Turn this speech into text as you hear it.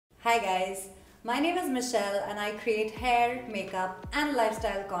Hi guys, my name is Michelle and I create hair, makeup and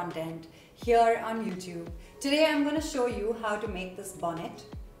lifestyle content here on YouTube. Today I'm going to show you how to make this bonnet.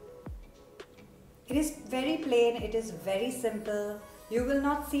 It is very plain, it is very simple. You will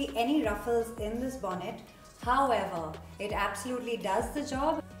not see any ruffles in this bonnet. However, it absolutely does the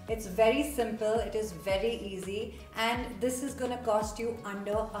job. It's very simple, it is very easy, and this is going to cost you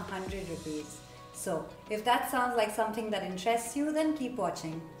under 100 rupees. So if that sounds like something that interests you, then keep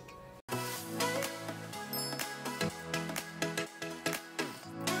watching.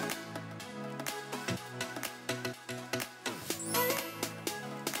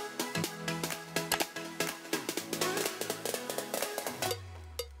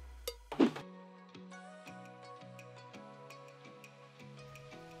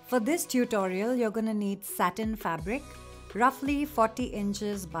 For this tutorial, you're going to need satin fabric, roughly 40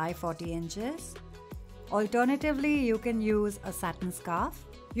 inches by 40 inches. Alternatively, you can use a satin scarf.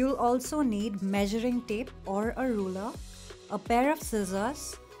 You'll also need measuring tape or a ruler, a pair of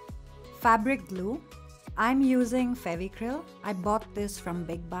scissors, fabric glue. I'm using Fevicryl. I bought this from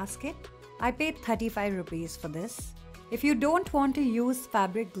Big Basket. I paid 35 rupees for this. If you don't want to use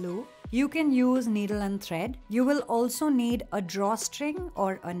fabric glue, you can use needle and thread. You will also need a drawstring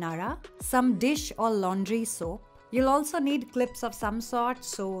or a nara, some dish or laundry soap. You'll also need clips of some sort,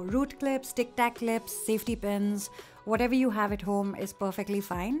 so root clips, tic-tac clips, safety pins, whatever you have at home is perfectly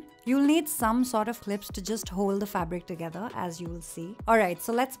fine. You'll need some sort of clips to just hold the fabric together, as you will see. Alright,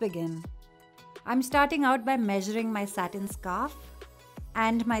 so let's begin. I'm starting out by measuring my satin scarf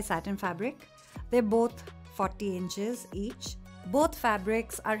and my satin fabric. They're both 40 inches each. Both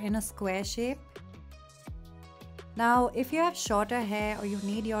fabrics are in a square shape. Now, if you have shorter hair or you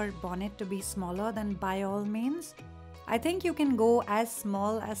need your bonnet to be smaller, then by all means, I think you can go as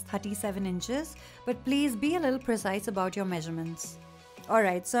small as 37 inches, but please be a little precise about your measurements.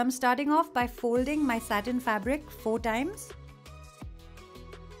 Alright, so I'm starting off by folding my satin fabric 4 times.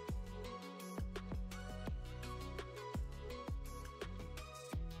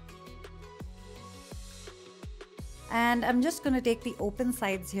 And I'm just going to take the open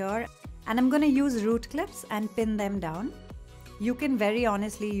sides here and I'm going to use root clips and pin them down. You can very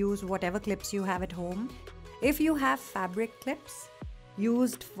honestly use whatever clips you have at home. If you have fabric clips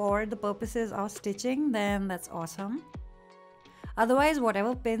used for the purposes of stitching, then that's awesome. Otherwise,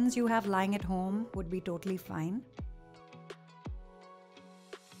 whatever pins you have lying at home would be totally fine.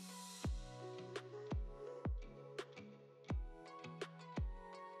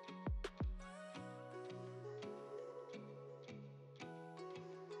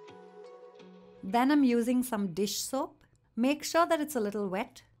 Then I'm using some dish soap. Make sure that it's a little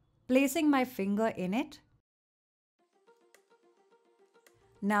wet. Placing my finger in it.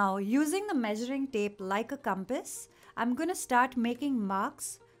 Now, using the measuring tape like a compass, I'm going to start making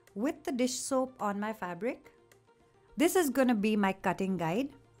marks with the dish soap on my fabric. This is going to be my cutting guide.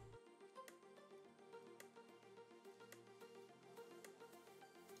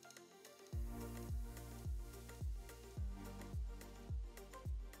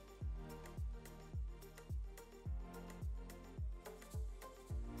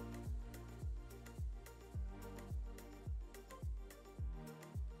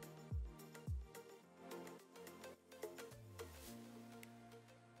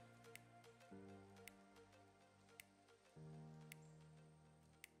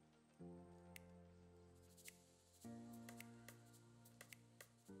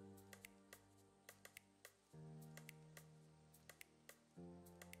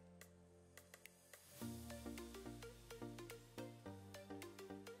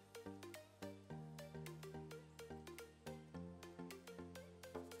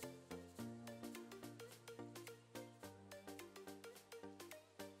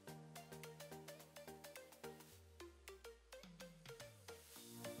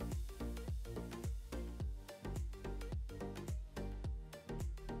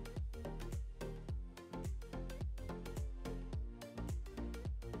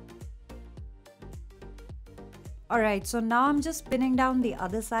 Alright, so now I'm just pinning down the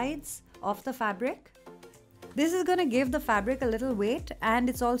other sides of the fabric. This is going to give the fabric a little weight and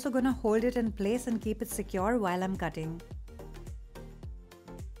it's also going to hold it in place and keep it secure while I'm cutting.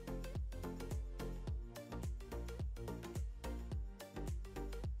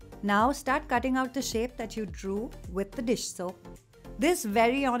 Now start cutting out the shape that you drew with the dish soap. This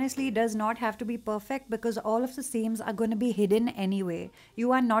very honestly does not have to be perfect because all of the seams are going to be hidden anyway.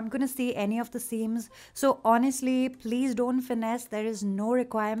 You are not going to see any of the seams. So honestly, please don't finesse. There is no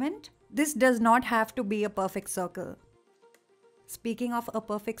requirement. This does not have to be a perfect circle. Speaking of a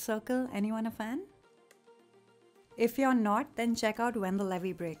perfect circle, anyone a fan? If you're not, then check out When the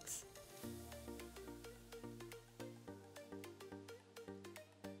Levee Breaks.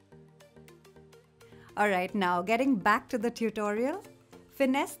 Alright, now getting back to the tutorial.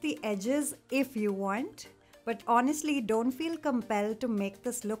 Finesse the edges if you want, but honestly don't feel compelled to make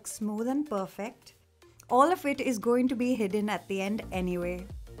this look smooth and perfect. All of it is going to be hidden at the end anyway.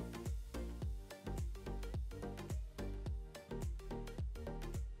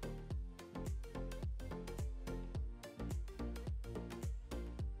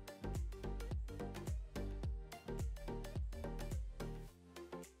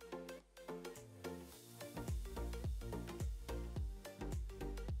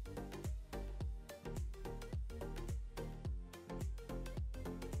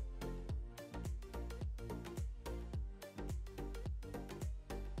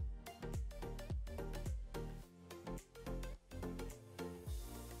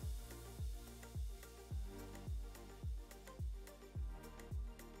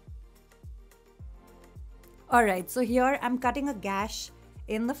 Alright, so here I'm cutting a gash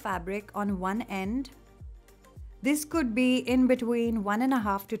in the fabric on one end. This could be in between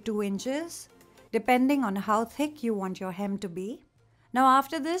 1.5 to 2 inches, depending on how thick you want your hem to be. Now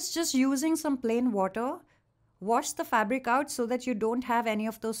after this, just using some plain water, wash the fabric out so that you don't have any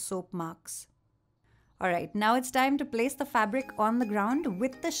of those soap marks. Alright, now it's time to place the fabric on the ground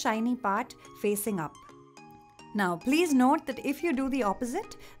with the shiny part facing up. Now please note that if you do the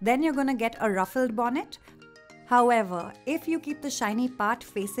opposite, then you're gonna get a ruffled bonnet. However, if you keep the shiny part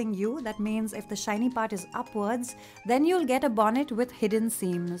facing you, that means if the shiny part is upwards, then you'll get a bonnet with hidden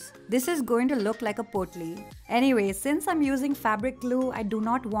seams. This is going to look like a potli. Anyway, since I'm using fabric glue, I do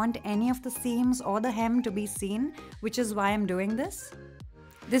not want any of the seams or the hem to be seen, which is why I'm doing this.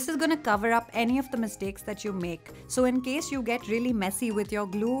 This is going to cover up any of the mistakes that you make. So in case you get really messy with your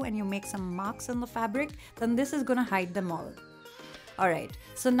glue and you make some marks on the fabric, then this is going to hide them all. Alright,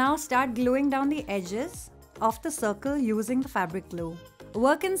 so now start gluing down the edges of the circle using the fabric glue.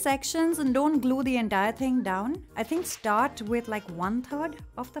 Work in sections and don't glue the entire thing down. I think start with like 1/3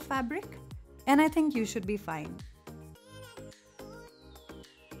 of the fabric and I think you should be fine.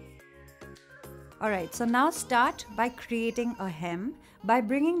 Alright, so now start by creating a hem by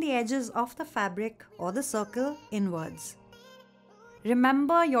bringing the edges of the fabric or the circle inwards.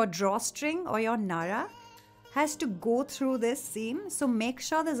 Remember, your drawstring or your nara has to go through this seam, so make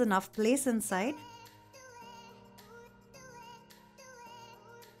sure there's enough place inside.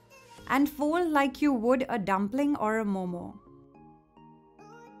 And fold like you would a dumpling or a momo.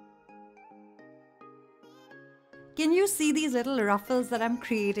 Can you see these little ruffles that I'm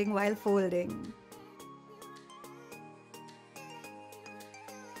creating while folding?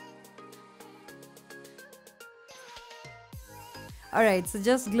 Alright, so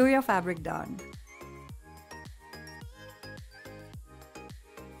just glue your fabric down.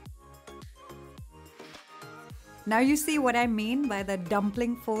 Now you see what I mean by the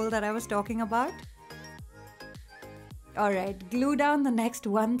dumpling fold that I was talking about? Alright, glue down the next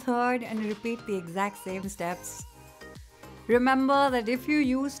 1/3 and repeat the exact same steps. Remember that if you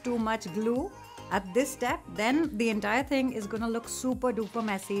use too much glue at this step, then the entire thing is gonna look super duper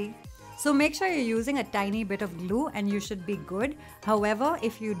messy. So make sure you're using a tiny bit of glue and you should be good. However,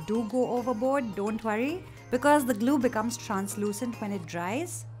 if you do go overboard, don't worry, because the glue becomes translucent when it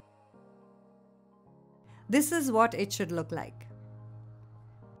dries. This is what it should look like.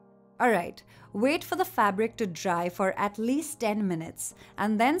 Alright, wait for the fabric to dry for at least 10 minutes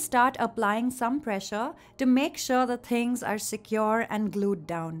and then start applying some pressure to make sure the things are secure and glued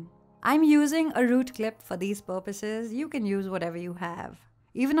down. I'm using a root clip for these purposes. You can use whatever you have.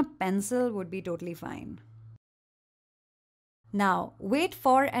 Even a pencil would be totally fine. Now, wait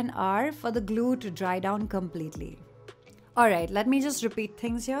for an hour for the glue to dry down completely. Alright, let me just repeat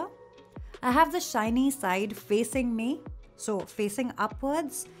things here. I have the shiny side facing me, so facing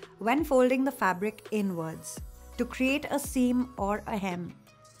upwards when folding the fabric inwards to create a seam or a hem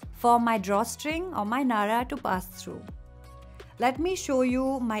for my drawstring or my nara to pass through. Let me show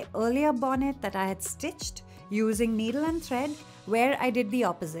you my earlier bonnet that I had stitched using needle and thread where I did the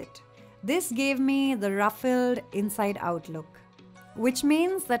opposite. This gave me the ruffled inside out look, which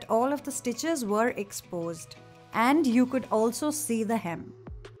means that all of the stitches were exposed and you could also see the hem.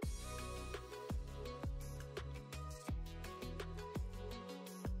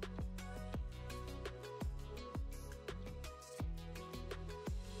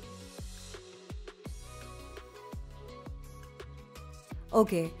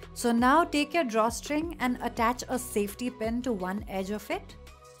 Okay, so now take your drawstring and attach a safety pin to one edge of it,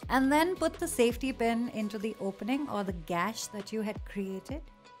 and then put the safety pin into the opening or the gash that you had created.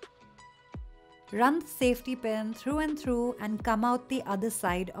 Run the safety pin through and through and come out the other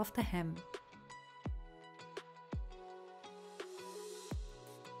side of the hem.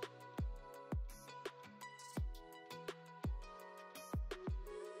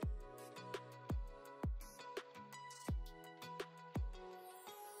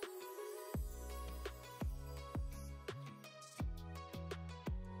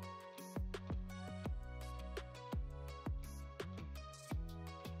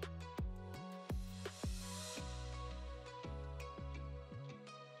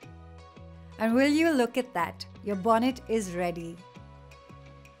 And will you look at that? Your bonnet is ready.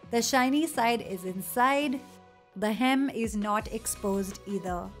 The shiny side is inside. The hem is not exposed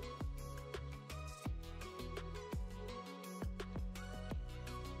either.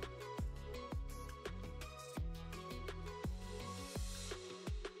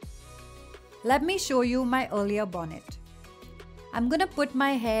 Let me show you my earlier bonnet. I'm gonna put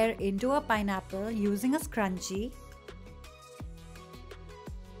my hair into a pineapple using a scrunchie.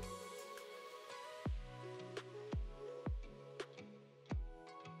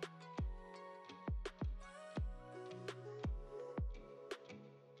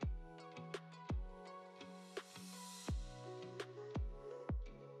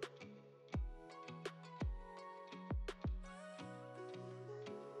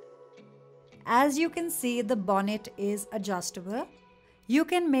 As you can see, the bonnet is adjustable. You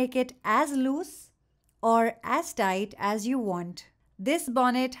can make it as loose or as tight as you want. This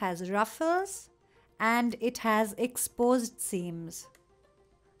bonnet has ruffles and it has exposed seams.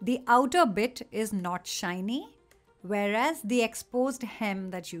 The outer bit is not shiny, whereas the exposed hem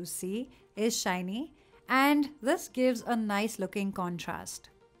that you see is shiny, and this gives a nice looking contrast.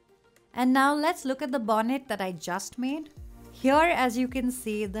 And now let's look at the bonnet that I just made. Here, as you can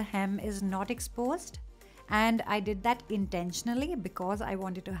see, the hem is not exposed, and I did that intentionally because I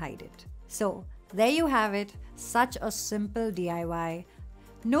wanted to hide it. So there you have it, such a simple DIY.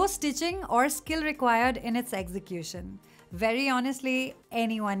 No stitching or skill required in its execution. Very honestly,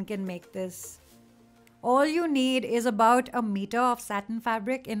 anyone can make this. All you need is about a meter of satin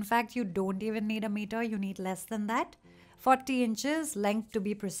fabric. In fact, you don't even need a meter, you need less than that. 40 inches length to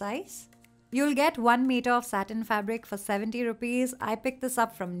be precise. You'll get 1 meter of satin fabric for 70 rupees. I picked this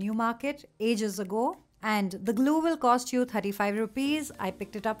up from New Market ages ago. And the glue will cost you 35 rupees. I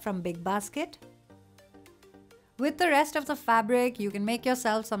picked it up from Big Basket. With the rest of the fabric, you can make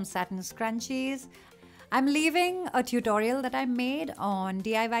yourself some satin scrunchies. I'm leaving a tutorial that I made on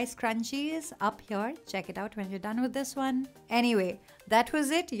DIY scrunchies up here. Check it out when you're done with this one. Anyway, that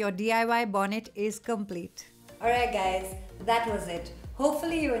was it. Your DIY bonnet is complete. Alright guys, that was it.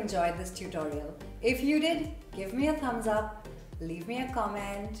 Hopefully you enjoyed this tutorial. If you did, give me a thumbs up, leave me a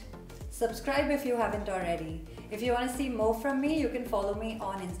comment, subscribe if you haven't already. If you want to see more from me, you can follow me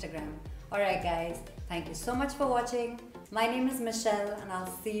on Instagram. Alright guys, thank you so much for watching. My name is Michelle and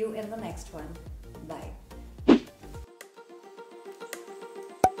I'll see you in the next one. Bye.